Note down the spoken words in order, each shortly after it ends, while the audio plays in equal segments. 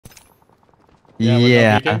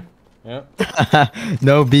Yeah. Yep.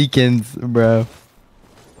 No beacons, bro.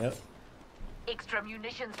 Yep. Extra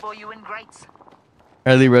munitions for you in grates.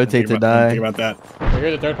 Early rotate to die. Think about that.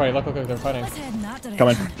 Here's the third party. Look, they're fighting. Let's head in that direction.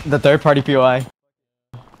 Coming. The third party POI.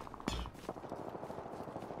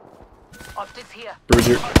 Optics here.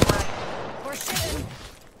 Bruiser. We're shooting.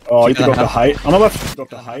 Oh, you have to go up the height. On the left. Go up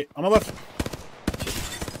the height. On the left.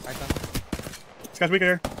 This guy's weak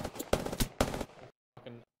here.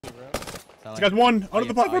 This guy's one. Out of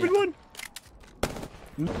the platform is one.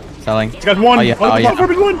 Selling. This guy's one. Oh, yeah. Out of the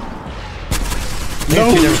platform is one. No.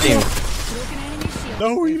 Two different teams. Broken enemy shield.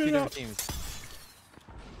 No, you Two made it different out. teams.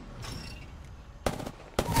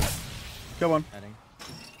 Kill one.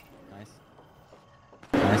 Nice.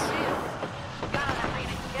 Nice.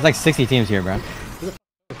 There's like 60 teams here, bro.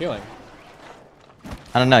 Feeling.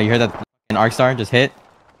 I don't know. You heard that an arc star just hit?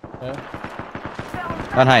 Yeah.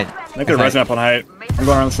 On height. I think they're rising up on height. I'm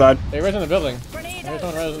going around the side. They res in the building. There's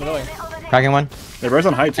someone res in the building. Cracking one. They rise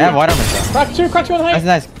on height too. I have white armor still. Crack two on the height.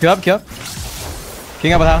 Nice, nice. Kill up, kill up.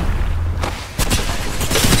 King up with how?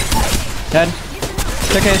 Dead.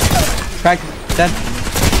 Showcase. Crack. Dead.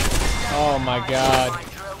 Oh my god.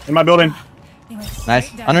 In my building.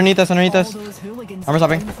 Nice. Underneath us, underneath us. Armor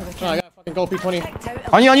stopping. Oh, I got a fucking gold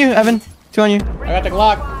P20. On you, Evan. Two on you. I got the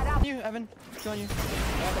Glock. On you, Evan. Two on you. Go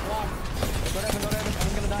to Evan, go to Evan.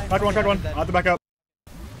 Evan's gonna die. Crack one. I'll have to back up.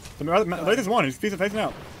 The latest one. He's facing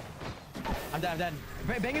out. I'm dead.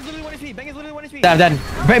 Bang is literally 1 HP. Bang is literally 1 HP. I'm dead.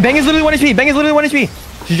 Bang is literally 1 HP. Bang is literally 1 HP.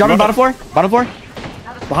 She's dropping bottom floor. Bottom floor.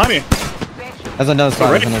 Behind me. That's another spot.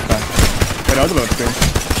 Already? That's another spot. Wait, I was about to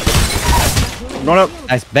scream. I'm going up.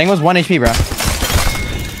 Nice. Bang was 1 HP, bro.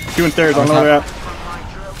 2 and stairs. I don't know where they're at.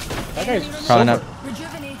 That guy's Crawling up.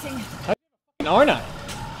 Rejuvenating. an R9.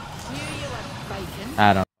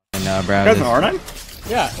 I don't know, bro. You guys an R9?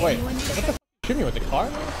 Yeah, wait. What the f shoot me with the car?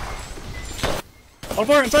 On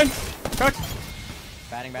fire, inside. Crack.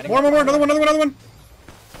 Batting. More. Another one.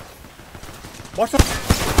 Watch that.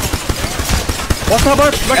 Watch that,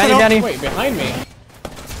 Bart. Back Danny. Wait, behind me.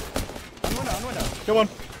 On window. Kill one.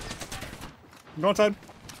 Go inside.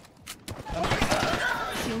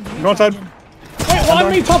 Go inside. Wait,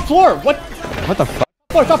 on me, top floor. What? What the fuck?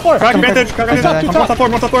 Top floor. Crack vantage. Crack vantage. I'm going top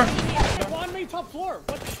floor. On me, top floor.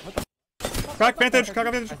 What? Crack vantage.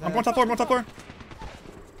 I'm going top floor.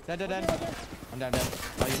 Dead. I'm down.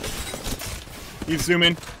 He's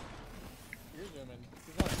zooming. You're zooming.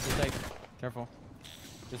 Just like, careful.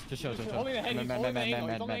 Just show. He's holding the head. He's holding the angle.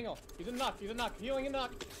 He's on the angle. He's in knock. Healing in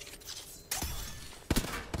knock.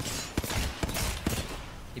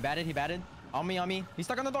 He batted. On me. He's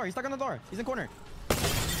stuck on the door. He's in the corner.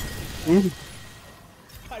 Ooh.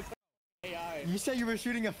 AI. You said you were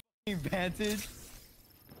shooting a f***ing vantage?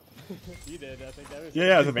 You did. I think that was.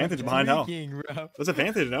 Yeah, it's a vantage behind hell. Bro. That's a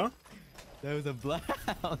vantage, no? That was a blast.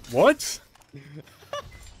 What?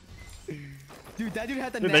 Dude, that dude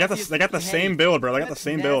had the Dude, they got the same build, bro. They got the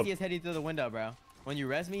same build. Nastiest heading through the window, bro. When you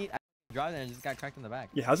res me, I drive and just got cracked in the back.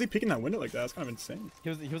 Yeah, how's he peeking that window like that? That's kind of insane. He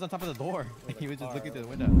was on top of the door. He was just looking through the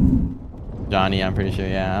window. Johnny, I'm pretty sure.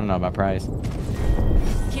 Yeah, I don't know about price.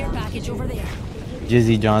 Care package over there.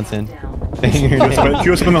 Jizzy Johnson. Bang your name.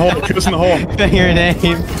 Cue us in the hole. Bang your name.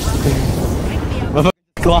 Motherfucker,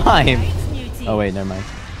 climb. Oh wait, never mind.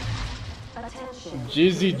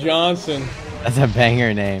 Jizzy Johnson. That's a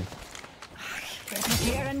banger name.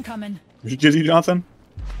 Repair incoming. Jizzy Johnson?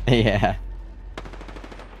 Yeah.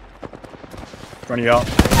 Trying to out.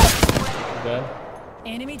 Dead.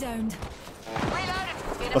 Enemy downed.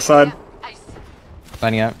 Left side.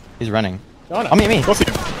 Finding out. He's running. Go On me. Go see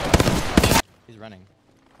him. He's running.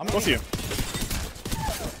 Go see him.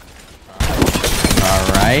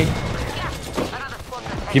 Alright.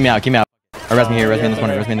 Keep me out. Or res me here. Res me in the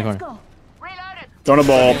corner. Throwing a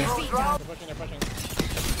ball. They're pushing.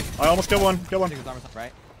 I almost killed one.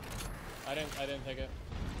 Right. I didn't take it.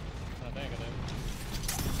 I think I did.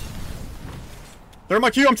 They're in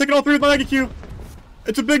my queue. I'm taking all three with my Maggie queue.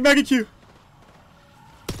 It's a big Maggie queue.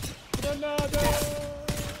 I'm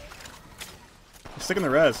sticking the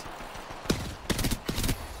res.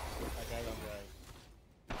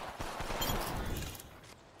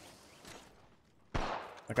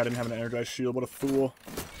 Like I didn't have an energized shield. What a fool.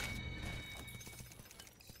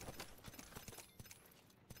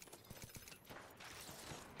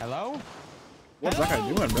 Hello? What's that guy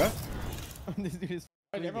doing, bro? This dude is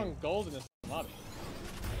Everyone gold in this lobby.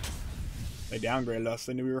 They downgraded us.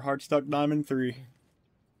 They knew we were hard stuck Diamond 3.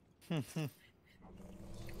 10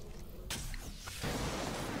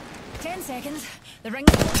 seconds. The ring.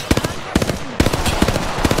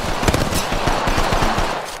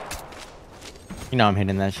 You know I'm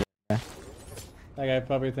hitting that shit. I That guy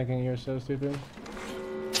probably thinking you're so stupid.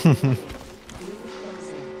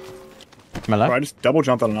 My left? Bro, I just double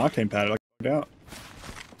jumped on an octane pad. Like, out.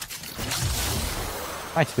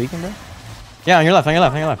 Am I tweaking, bro? Yeah, on your left, on your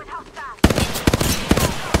left, on your left.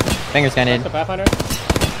 Banger scanned. The Pathfinder.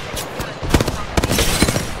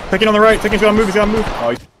 Taking on the right. Taking, he's gotta move. He's gotta move.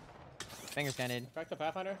 Oh, he's Banger scanned. Back to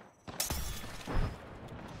Pathfinder.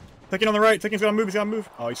 taking on the right. Taking, he's gotta move. He's gotta move.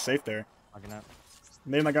 Oh, he's safe there. Fucking up.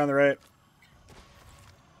 Made my guy on the right.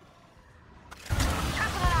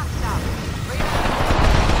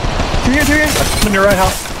 Two here. I'm in your right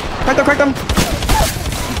house. Crack them.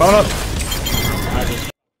 Phone up.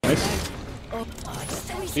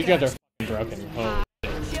 Nice. These guys are f***ing broken. Oh.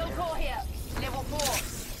 Shield core here. Level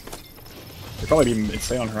 4. They're probably even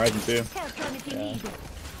insane on horizon too.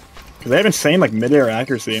 Cause they have insane like mid-air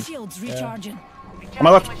accuracy. Shields recharging. On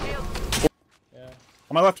my left. Yeah.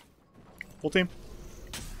 On my left. Full team.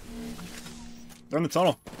 They're in the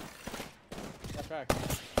tunnel. Got track.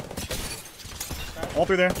 All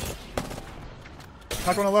through there.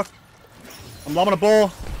 Knock one on the left. I'm lobbing a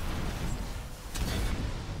ball.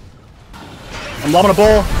 I'm lobbing a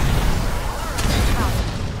ball.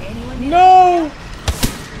 No!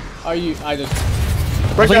 Are you? I just.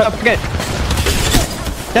 Break Look that. up, forget.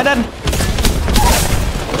 Dead. I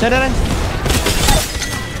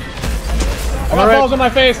got right. balls on my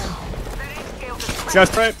face. This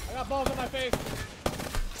guy's right. I got balls on my face.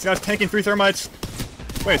 This guy's tanking 3 thermites.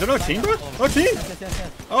 Wait, is that another team, bro? Another team?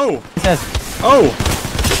 Yes. Oh. Yes. Oh.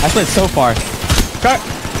 I slid so far. Crack.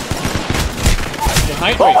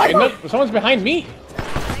 Behind. Wait, no, someone's behind me.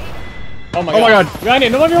 Oh my god. Oh my god. Behind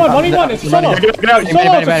it. No 1v1. 1v1. It's solo. Yeah, get out. It's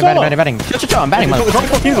solo. It's a solo. Batting. Chill, I'm batting. There's only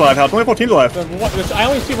 4 teams alive, Hal. There's only 4 teams alive. I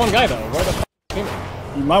only see one guy though. Where the f is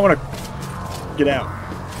he? You might want to get out.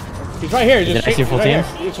 He's right here. Did Just I see full right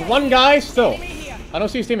team? here. It's one guy still. I don't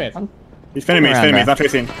see his teammates. He's finning me. He's finning me. He's not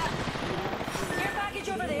facing. Care package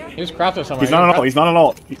over there. He just crafted somewhere. He's not at all. He's not at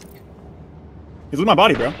all. He's with my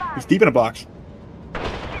body, bro. He's deep in a box.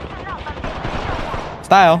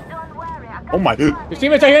 Style. Oh my dude. His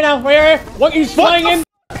teammates are here now. Right here. What? He's flying in.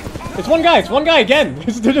 It's one guy. It's one guy again.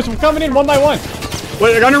 They're just coming in one by one.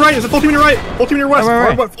 Wait, I got on your right. There's a full team on your right. Full team on your west.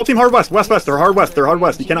 Right. Full team hard west. West. They're hard west. They're hard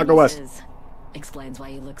west. You cannot go west. Explains why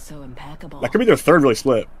you look so impeccable. That could be their third really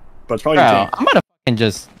split, but it's probably Bro, your team. I'm gonna fucking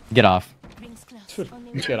just get off.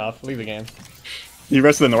 Get off. Leave the game. You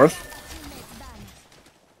rest to the north.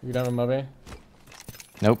 You done with Moby?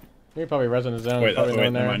 Nope. You're probably res in the zone. Wait, Probably wait,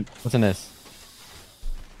 in never there. mind. What's in this?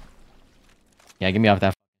 Yeah, get me off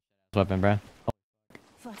that weapon, bro.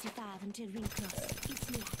 45 until recross.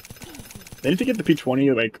 It's me. They need to get the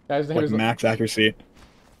P20 like Guys, there was- max accuracy.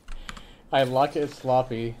 I lock it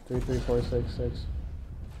sloppy. 3, 3, 4, 6, 6.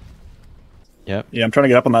 Yep. Yeah, I'm trying to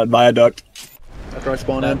get up on that viaduct after I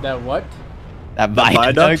spawn in. That what? That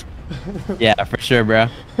viaduct? viaduct. Yeah, for sure, bro.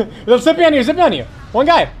 They're zipping on you. Zipping on you. One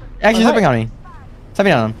guy. Actually, One zipping guy. on me.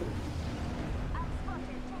 Zipping on him.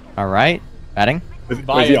 All right. Batting. Is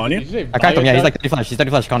he on Did you? say I cracked him. Yeah, he's like viaduct? 30 flash. He's 30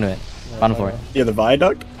 flash conduit. Bottom floor. Yeah, the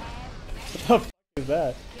viaduct. What the f is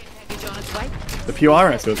that? The POR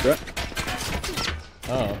next to us, bro.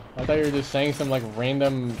 Oh, I thought you were just saying some like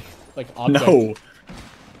random like object. No.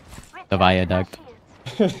 The viaduct.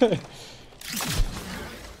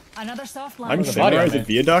 Another soft I'm line. the body saying, on is me. it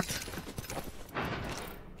viaduct?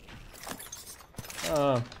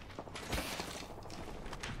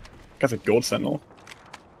 That's a gold sentinel.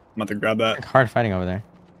 I'm about to grab that. Hard fighting over there.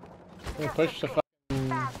 Push the fucking...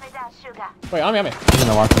 Wait, on me. He's in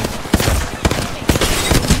the walkie.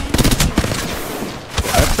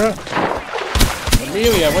 Alright, bro.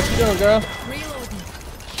 Amelia, what you doing, girl? Reloading.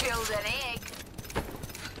 Killed an egg.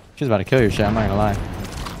 She's about to kill your shit. I'm not gonna lie.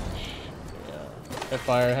 Hit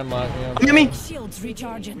fire, hemlock. Look at me. Shields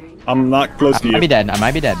recharging. I'm not close to I might be you. dead. I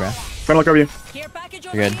might be dead, bro. Trying to look over you. Care package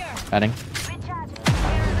over You're good. here. Batting.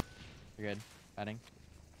 You're good. Batting.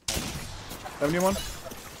 71.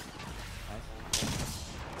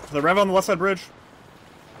 The Rev on the left side bridge.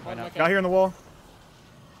 Guy here in the wall.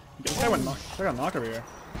 This guy went knock. I got knocked over here.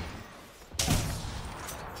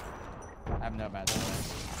 I have no bats.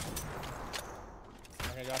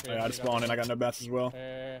 Okay, drop Oh, yeah, I just spawned in. I got no bats as well.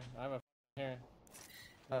 I have a here.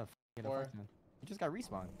 Oh, get Four. You just got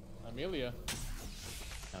respawned. Amelia.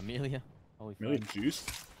 Amelia. Holy Million fuck. juice.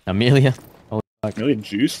 Amelia. Holy fuck. Million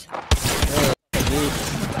juice.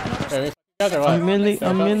 Hey, you guys are what? Amelia.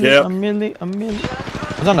 Yep. Amelia.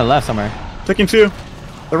 It's on the left somewhere. Taking 2.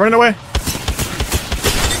 They're running away.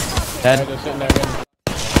 They're Dead. just sitting there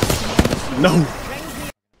getting... No.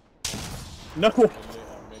 No. Can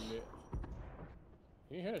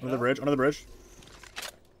you hear it? Under the bridge. Under the bridge.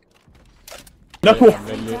 No.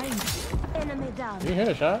 Amelia. Enemy down. You hit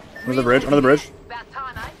a shot? Under the bridge. Under the bridge. About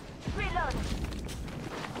time, eh? Reload.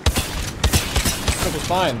 This is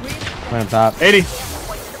fine. Right on top. 80.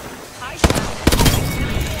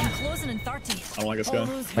 Closing in 30. I don't like this guy.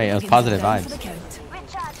 Wait, it was positive vibes. Recharging my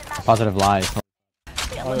Positive lies. What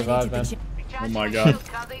are the vibes, man? Oh my god.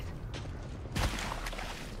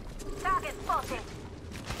 target spotted.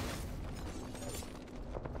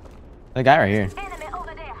 The guy right here. Enemy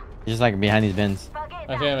over there. He's just like behind these bins. Forget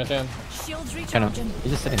I that. see him, I see him. Shields Kind of. recharging.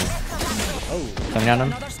 He's just sitting there. Oh. Coming down him.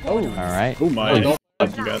 Another squad. Oh. All right. Oh my. Oh, don't-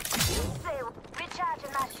 You got.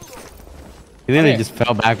 Recharging my shield. He literally Okay. just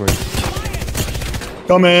fell backwards.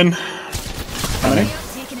 Come in. Coming.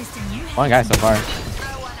 Taking us to new One guy so far.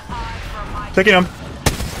 Taking him.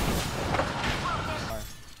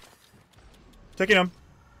 Taking him.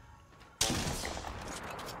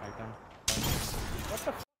 What's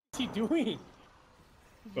he doing?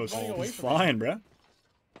 Oh, Running away he's from flying, bruh.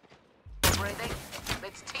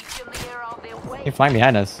 Let's teach them the air of their way. He's flying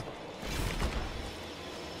behind us.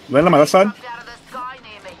 Land on my left side. Dropped out of the sky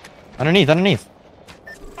near me. Underneath. Underneath.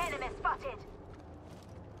 Enemy spotted.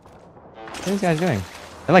 What are these guys doing?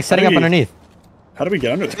 They're like setting up Hey. underneath. How do we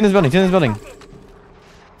get under Two in there? this building. Two in this building.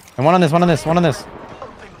 And one on this. One on this. One on this.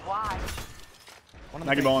 Open wide.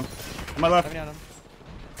 Maggie balling. On my left.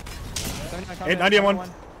 890 on one.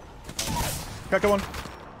 Crack one.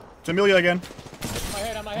 It's Amelia again. My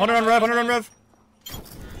head, on my head. 100 on rev. 100 on rev.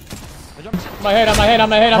 My head, on my head, on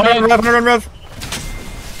my head, on my 100 on head. rev. 100 on rev.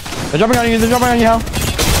 They're jumping on you. They're jumping on you, Hal.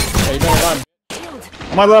 Yeah, you better run.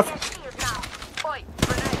 On my left. Shield now. Oi,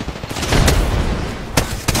 grenade.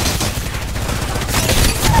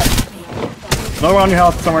 Another one on your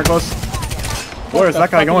health. Somewhere close. Where is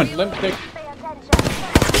that guy going? Limp dick. Pay attention.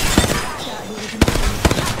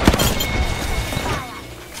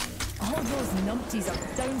 All those numpties are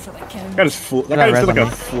down for the count. That guy just did like a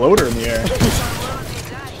floater in the air.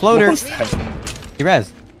 Floater. What was that? He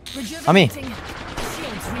res. On me. Rejuvenating.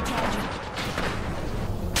 Shields recharging.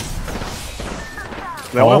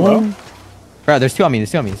 Is that one low? Bro, there's two on me.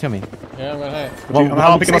 There's two on me. There's two on me. Yeah, I'm going high. I'm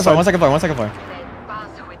helping picking Second floor. One up side. second floor. One second floor.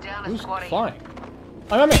 Bastard, we're down a Who's squatty. flying?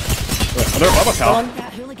 I'm on me. Oh, they're above us, Hal. One.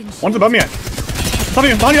 That hooligan One's above me. Top of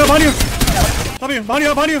you. Behind you. Behind you. Top of you. Behind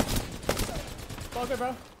you. Behind you. It's all good,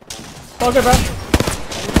 bro. It's all good, bro.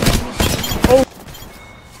 Oh.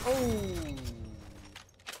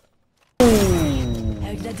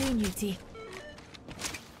 How did I do, Newty?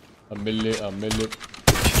 A minute, a minute.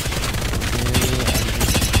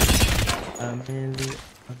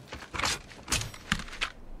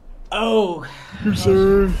 Oh.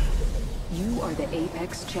 Sir. You are the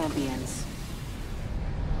Apex champions.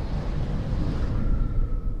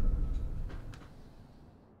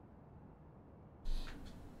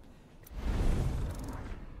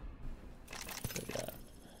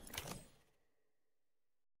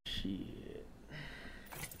 Shit.